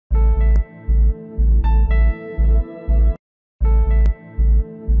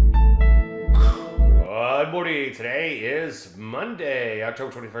we? Today is Monday,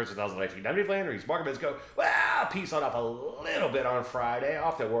 October 21st, 2019. I'm Landry's market bets go. Well, peace on off a little bit on Friday.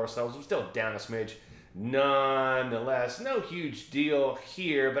 Off the worst levels. We're still down a smidge. Nonetheless, no huge deal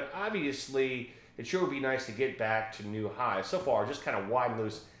here, but obviously it sure would be nice to get back to new highs. So far, just kind of wide and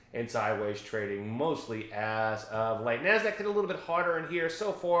loose and sideways trading, mostly as of late. NASDAQ hit a little bit harder in here.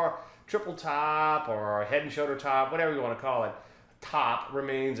 So far, triple top or head and shoulder top, whatever you want to call it. Top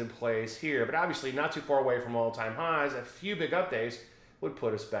remains in place here, but obviously not too far away from all-time highs. A few big up days would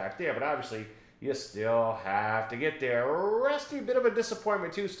put us back there, but obviously you still have to get there. Rusty, bit of a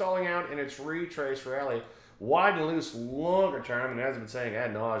disappointment too, stalling out in its retrace rally. Wide and loose longer term, and as I've been saying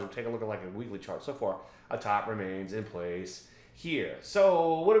ad nauseum, take a look at like a weekly chart. So far, a top remains in place here.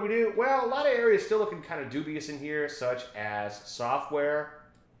 So what do? Well, a lot of areas still looking kind of dubious in here, such as software.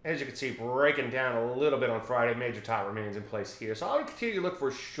 As you can see, breaking down a little bit on Friday, major top remains in place here. So I would continue to look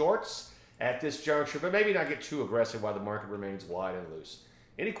for shorts at this juncture, but maybe not get too aggressive while the market remains wide and loose.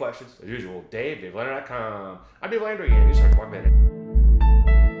 Any questions? As usual, DaveLandry.com. I'm Dave Landry, and you start 1 minute.